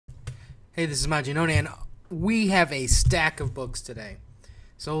Hey, this is Majin, and we have a stack of books today.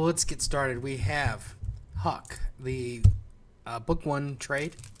 So let's get started. We have Huck, the book one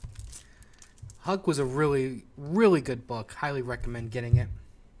trade. Huck was a really, really good book. Highly recommend getting it.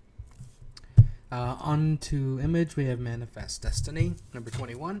 On to Image, we have Manifest Destiny, number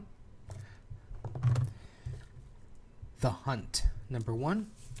 21. The Hunt, number 1.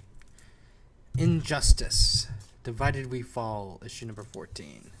 Injustice, Divided We Fall, issue number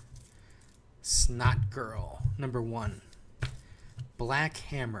 14. Snot Girl, number 1. Black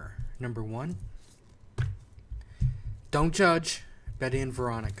Hammer, number 1. Don't Judge, Betty and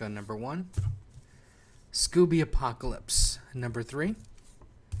Veronica, number 1. Scooby Apocalypse, number 3.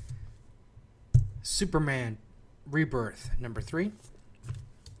 Superman Rebirth, number 3.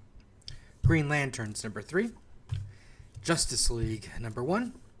 Green Lanterns, number 3. Justice League, number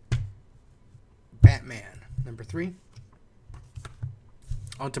 1. Batman, number 3.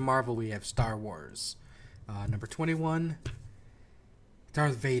 On to Marvel, we have Star Wars, number 21.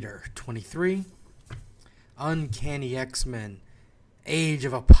 Darth Vader, 23. Uncanny X-Men, Age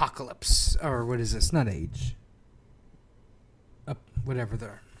of Apocalypse. Or what is this? Not Age. Whatever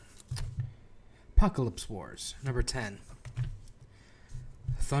the... Apocalypse Wars, number 10.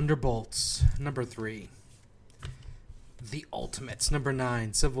 Thunderbolts, number 3. The Ultimates, number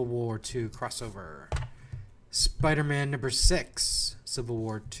 9. Civil War 2 crossover. Spider-Man number 6, Civil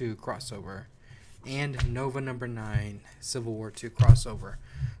War 2 crossover. And Nova number 9, Civil War 2 crossover.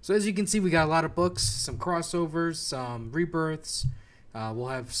 So as you can see, we got a lot of books, some crossovers, some rebirths. We'll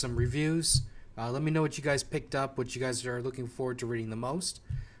have some reviews. Let me know what you guys picked up, what you guys are looking forward to reading the most.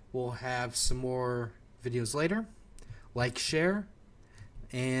 We'll have some more videos later. Like, share,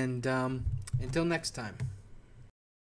 and until next time.